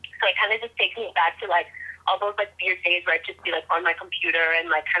 So it kind of just takes me back to like all those like weird days where I'd just be like on my computer and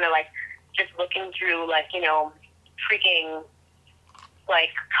like kind of like just looking through like, you know, freaking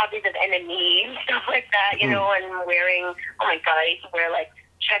like copies of NME and stuff like that, you know, and wearing, oh my god, I used to wear like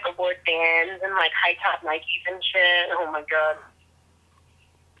checkerboard bands and like high top Nikes and shit. Oh my god.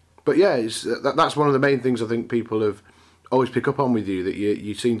 But yeah, that's one of the main things I think people have always pick up on with you, that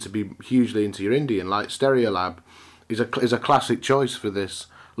you seem to be hugely into your indie, and like Stereolab is a classic choice for this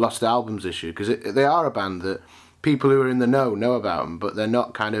Lost Albums issue, because they are a band that people who are in the know about them, but they're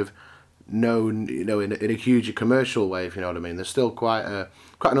not kind of known, you know, in a huge commercial way, if you know what I mean. They're still quite an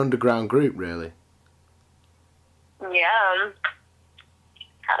underground group, really. Yeah.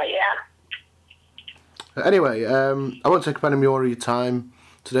 Hell yeah. Anyway, I won't take up any more of your time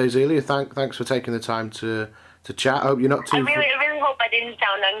today, Zealia. Thanks for taking the time to chat. I hope you're not too... I really hope I didn't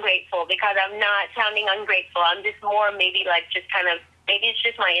sound ungrateful, because I'm not sounding ungrateful. I'm just more maybe like just kind of, maybe it's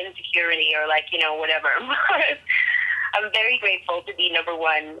just my insecurity or like, you know, whatever. I'm very grateful to be number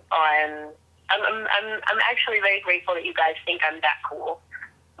one on... I'm actually very grateful that you guys think I'm that cool.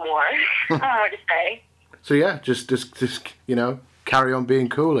 More to say. So yeah, just you know, carry on being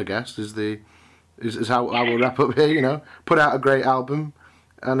cool, I guess, is how I will wrap up here, you know. Put out a great album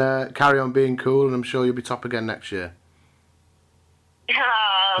and carry on being cool, and I'm sure you'll be top again next year.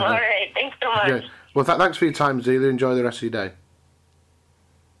 Oh, all right. Thanks so much. Okay. Well, thanks for your time, Zealia. Enjoy the rest of your day.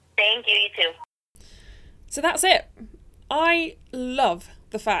 Thank you, you too. So that's it. I love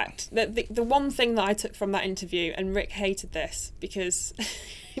the fact that the one thing that I took from that interview, and Rick hated this because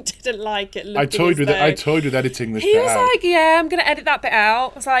he didn't like it. I toyed with editing this. He was like, "Yeah, I'm going to edit that bit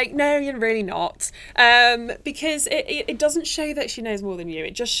out." I was like, "No, you're really not," because it doesn't show that she knows more than you.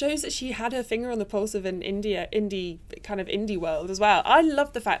 It just shows that she had her finger on the pulse of an indie world as well. I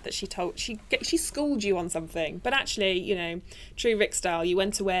love the fact that she schooled you on something, but actually, you know, true Rick style, you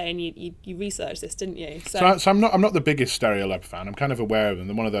went away and you researched this, didn't you? So I'm not the biggest Stereolab fan. I'm kind of aware of them.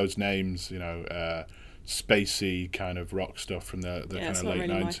 They're one of those names, you know. Spacey kind of rock stuff from the kind of late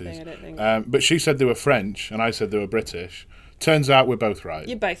 90s. But she said they were French and I said they were British. Turns out we're both right.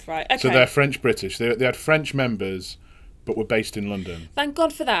 You're both right. Okay. So they're French-British. They had French members, but were based in London. Thank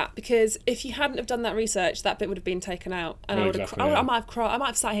God for that, because if you hadn't have done that research, that bit would have been taken out, and I would have. I might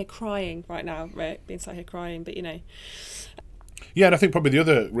have sat here crying right now, Rick, being sat here crying. But you know. Yeah, and I think probably the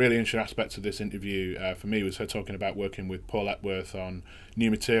other really interesting aspect of this interview for me was her talking about working with Paul Epworth on new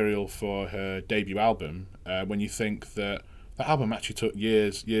material for her debut album. When you think that album actually took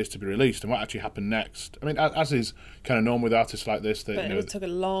years to be released, and what actually happened next. I mean, as is kind of normal with artists like this, that it took a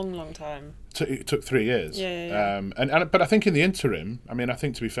long time. It took 3 years. Yeah. But I think in the interim, I mean, I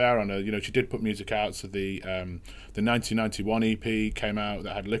think to be fair on her, you know, she did put music out. So the 1991 EP came out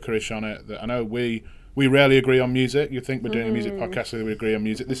that had Licorice on it. That I know we rarely agree on music. You think we're doing a music podcast, so we agree on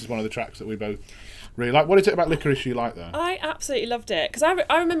music. This is one of the tracks that we both really like. What is it about Licorice you like, though? I absolutely loved it, because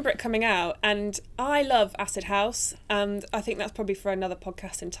I remember it coming out, and I love Acid House, and I think that's probably for another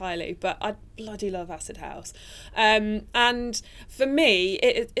podcast entirely, but I bloody love Acid House. And for me,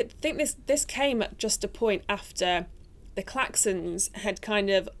 I think this came at just a point after the Klaxons had kind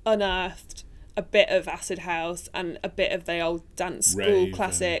of unearthed a bit of acid house and a bit of the old dance school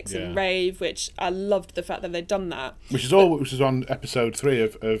classics and rave, which I loved the fact that they'd done that. Which is on episode 3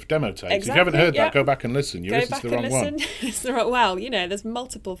 of Demo Tapes. If you haven't heard that, go back and listen. You listened to the wrong one. It's the wrong. Well, there's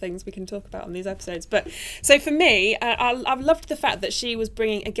multiple things we can talk about on these episodes. But so for me, I've loved the fact that she was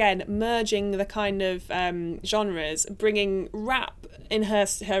bringing, again, merging the kind of genres, bringing rap in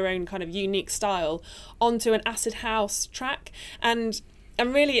her own kind of unique style onto an acid house track, and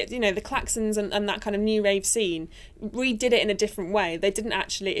really, the Klaxons and that kind of new rave scene redid it in a different way. They didn't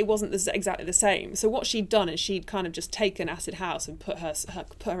actually, it wasn't exactly the same. So what she'd done is she'd kind of just taken acid house and put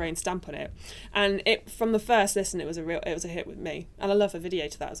her own stamp on it, and from the first listen it was a hit with me, and I love her video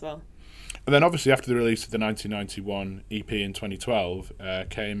to that as well. And then obviously after the release of the 1991 EP in 2012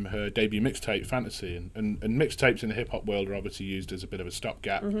 came her debut mixtape, Fantasy. And mixtapes in the hip-hop world are obviously used as a bit of a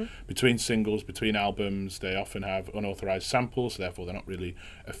stopgap between singles, between albums. They often have unauthorised samples, so therefore they're not really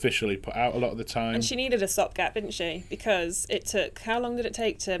officially put out a lot of the time. And she needed a stopgap, didn't she? Because it took... How long did it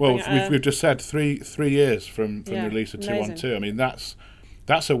take to bring it out? We've just said three years from the release of 212. I mean, that's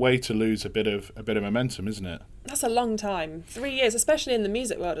a way to lose a bit of momentum, isn't it? That's a long time. 3 years, especially in the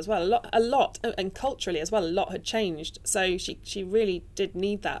music world as well. A lot, and culturally as well, a lot had changed. So she really did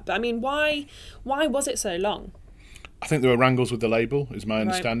need that. But I mean, why was it so long? I think there were wrangles with the label, is my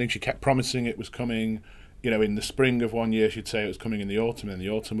understanding. Right. She kept promising it was coming, in the spring of one year. She'd say it was coming in the autumn, and the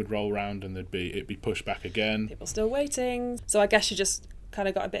autumn would roll around, and it'd be pushed back again. People still waiting. So I guess she just kind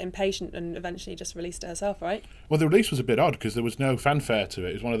of got a bit impatient and eventually just released it herself, right? Well, the release was a bit odd because there was no fanfare to it.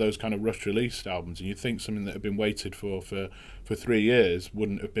 It was one of those kind of rushed released albums, and you'd think something that had been waited for 3 years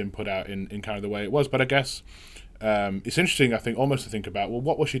wouldn't have been put out in kind of the way it was. But I guess it's interesting, I think, almost to think about, well,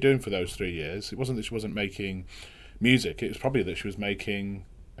 what was she doing for those 3 years? It wasn't that she wasn't making music. It was probably that she was making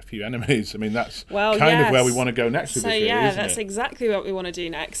a few enemies. I mean, that's of where we want to go next with this, really, isn't that's it? exactly what we want to do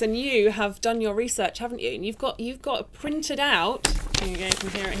next. And you have done your research, haven't you? And you've got printed out. You can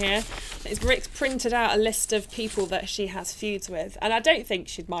hear it here. Rick's printed out a list of people that she has feuds with, and I don't think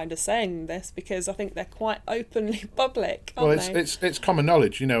she'd mind us saying this because I think they're quite openly public. Aren't they? It's common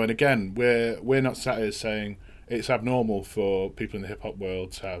knowledge, and again, we're not sat here saying it's abnormal for people in the hip hop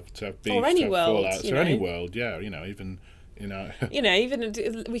world to have beef, or any world, fallouts, or any world, even. Even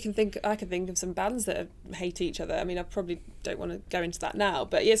we can think. I can think of some bands that hate each other. I mean, I probably don't want to go into that now,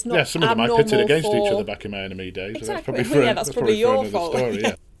 but it's not. Yeah, some of them I pitted against each other back in my NME days. Exactly. So that's probably your fault. Story,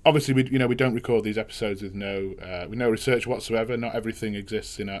 yeah. Obviously, we don't record these episodes with no research whatsoever. Not everything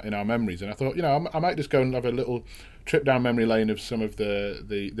exists in our memories, and I thought, I might just go and have a little trip down memory lane of some of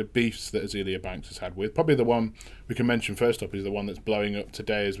the beefs that Azealia Banks has had with. Probably the one we can mention first up is the one that's blowing up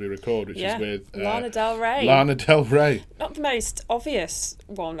today as we record, which is with Lana Del Rey. Lana Del Rey. Not the most obvious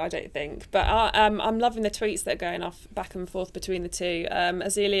one, I don't think, but I'm loving the tweets that are going off back and forth between the two.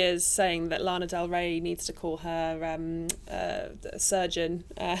 Azelia's saying that Lana Del Rey needs to call her surgeon.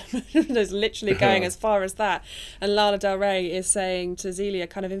 There's literally going as far as that. And Lana Del Rey is saying to Azealia,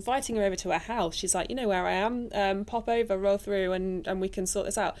 kind of inviting her over to her house. She's like, you know where I am. Pop over, roll through, and we can sort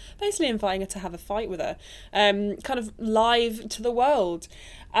this out. Basically inviting her to have a fight with her, kind of live to the world.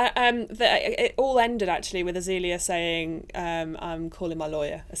 It all ended actually with Azealia saying, I'm calling my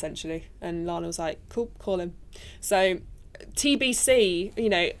lawyer, essentially. And Lana was like, cool, call him. So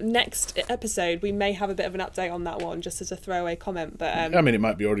TBC, next episode we may have a bit of an update on that one, just as a throwaway comment. But I mean, it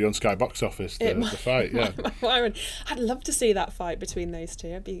might be already on Sky Box Office, the fight. Yeah, I'd love to see that fight between those two.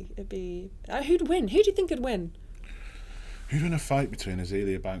 It'd be who'd win? Who do you think would win? Who'd win a fight between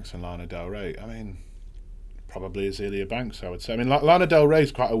Azealia Banks and Lana Del Rey? I mean, probably Azealia Banks, I would say. I mean, Lana Del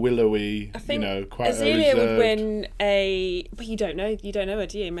Rey's quite a willowy, I think quite Azealia a reserved... would win a... But you don't know her,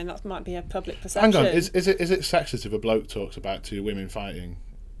 do you? I mean, that might be a public perception. Hang on, is it sexist if a bloke talks about two women fighting?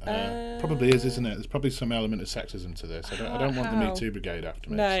 Probably isn't it? There's probably some element of sexism to this. I don't want the Me Too Brigade after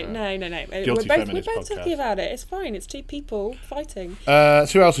me. No. Guilty we're both podcast. talking about it. It's fine. It's two people fighting.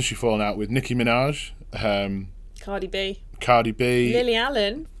 Who else has she fallen out with? Nicki Minaj. Cardi B. Lily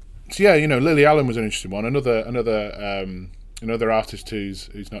Allen. So yeah, Lily Allen was an interesting one. Another artist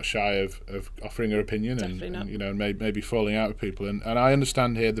who's not shy of offering her opinion and maybe falling out with people. And I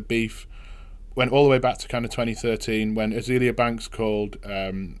understand here the beef went all the way back to kind of 2013 when Azealia Banks called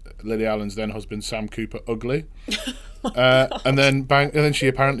Lily Allen's then husband Sam Cooper ugly. and then she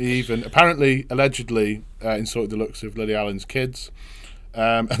allegedly insulted the looks of Lily Allen's kids.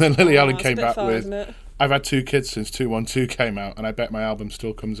 And then Lily Allen came back with, I've had 2 kids since 212 came out, and I bet my album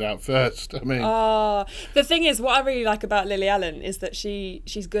still comes out first. I mean, the thing is, what I really like about Lily Allen is that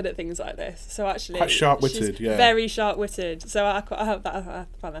she's good at things like this. So actually, quite sharp-witted, she's very sharp-witted. So I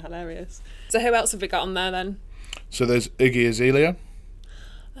find that hilarious. So who else have we got on there then? So there's Iggy Azalea.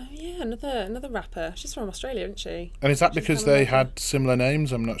 Oh yeah, Yeah, another rapper. She's from Australia, isn't she? And is that because they had similar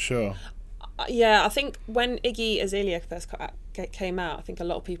names? I'm not sure. Yeah, I think when Iggy Azalea first came out, I think a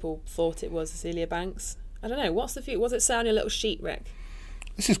lot of people thought it was Azealia Banks. I don't know. What's the view? Was it say on your little sheet, Rick?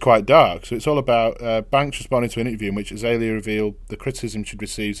 This is quite dark. So it's all about Banks responding to an interview in which Azalea revealed the criticism she'd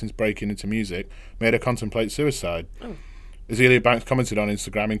received since breaking into music made her contemplate suicide. Oh. Azealia Banks commented on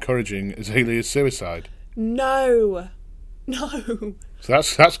Instagram encouraging Azalea's suicide. No. So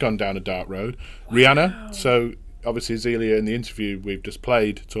that's gone down a dark road. Wow. Rihanna. So obviously Azealia in the interview we've just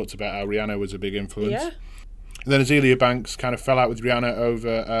played talked about how Rihanna was a big influence. Yeah. And then Azealia Banks kind of fell out with Rihanna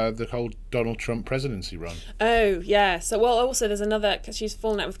over the whole Donald Trump presidency run. Oh, yeah. So, well, also there's another, because she's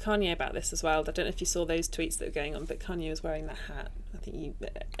fallen out with Kanye about this as well. I don't know if you saw those tweets that were going on, but Kanye was wearing that hat. I think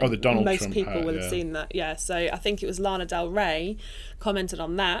the Donald most Trump people hat, will have seen that. Yeah, so I think it was Lana Del Rey commented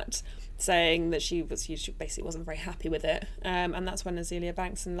on that, saying that she basically wasn't very happy with it. And that's when Azealia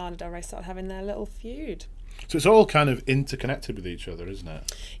Banks and Lana Del Rey started having their little feud. So it's all kind of interconnected with each other, isn't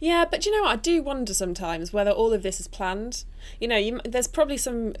it? Yeah, but you know what? I do wonder sometimes whether all of this is planned. You know, there's probably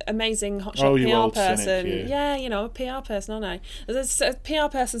some amazing hotshot PR person. Cynic, yeah, you know, a PR person, aren't I? There's a PR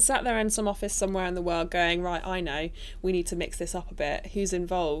person sat there in some office somewhere in the world going, right, I know, we need to mix this up a bit. Who's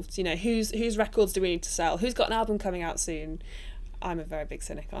involved? You know, whose records do we need to sell? Who's got an album coming out soon? I'm a very big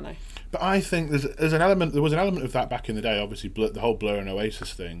cynic, aren't I? But I think there was an element of that back in the day. Obviously, the whole Blur and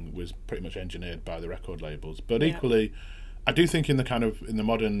Oasis thing was pretty much engineered by the record labels. But equally, I do think in the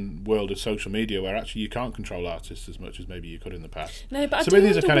modern world of social media, where actually you can't control artists as much as maybe you could in the past. No, but so I do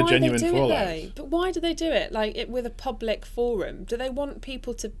these are kind of why genuine they do fallouts. it, though. But why do they do it? Like with a public forum, do they want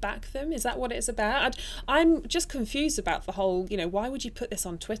people to back them? Is that what it's about? I'm just confused about the whole. You know, why would you put this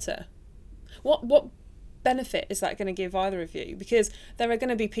on Twitter? What benefit is that going to give either of you? Because there are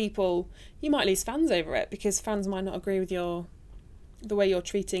going to be people, you might lose fans over it because fans might not agree with the way you're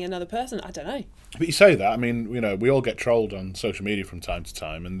treating another person. I don't know. But you say that, I mean, you know, we all get trolled on social media from time to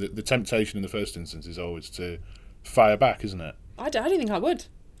time, and the temptation in the first instance is always to fire back, isn't it? I don't think I would.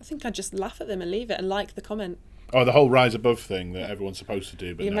 I think I'd just laugh at them and leave it and like the comment. Oh, the whole rise above thing that everyone's supposed to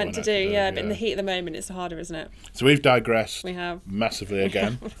do, but you're meant to do, yeah. But in the heat of the moment, it's harder, isn't it? So we've digressed. We have massively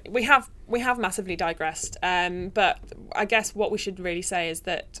again. we have massively digressed. But I guess what we should really say is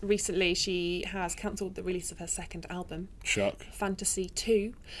that recently she has cancelled the release of her second album. Shock. Fantasy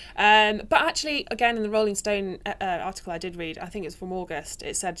 2. But actually, again, in the Rolling Stone article I did read, I think it's from August.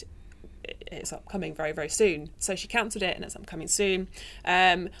 It said it's upcoming very, very soon. So she cancelled it and it's upcoming soon.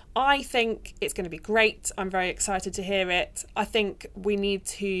 I think it's going to be great. I'm very excited to hear it. I think we need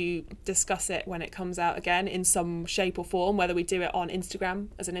to discuss it when it comes out again in some shape or form, whether we do it on Instagram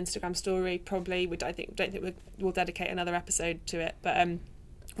as an Instagram story, probably. Don't think we'll dedicate another episode to it, but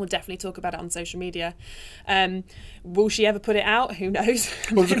we'll definitely talk about it on social media. Will she ever put it out? Who knows?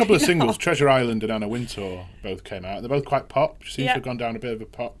 Well, there's a couple of singles. Treasure Island and Anna Wintour both came out. They're both quite pop. She seems to have gone down a bit of a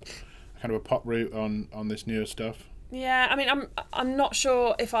pop route on this newer stuff. Yeah, I mean, I'm not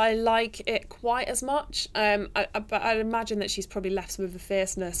sure if I like it quite as much. But I'd imagine that she's probably left some of the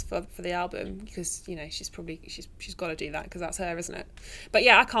fierceness for the album because you know she's got to do that because that's her, isn't it? But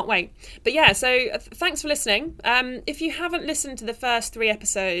yeah, I can't wait. But yeah, so thanks for listening. If you haven't listened to the first 3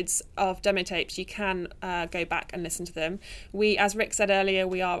 episodes of Demo Tapes, you can go back and listen to them. We, as Rick said earlier,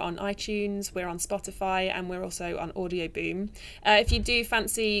 we are on iTunes, we're on Spotify, and we're also on Audio Boom. If you do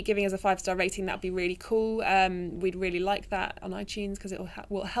fancy giving us a 5-star rating, that'd be really cool. We'd really like that on iTunes because it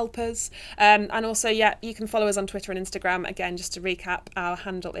will help us. And also, yeah, you can follow us on Twitter and Instagram. Again, just to recap, our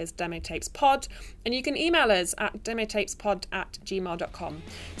handle is DemoTapesPod, and you can email us at demotapespod@gmail.com.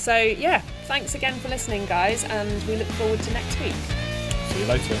 So yeah, thanks again for listening, guys, and we look forward to next week. See you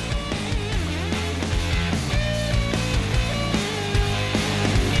later.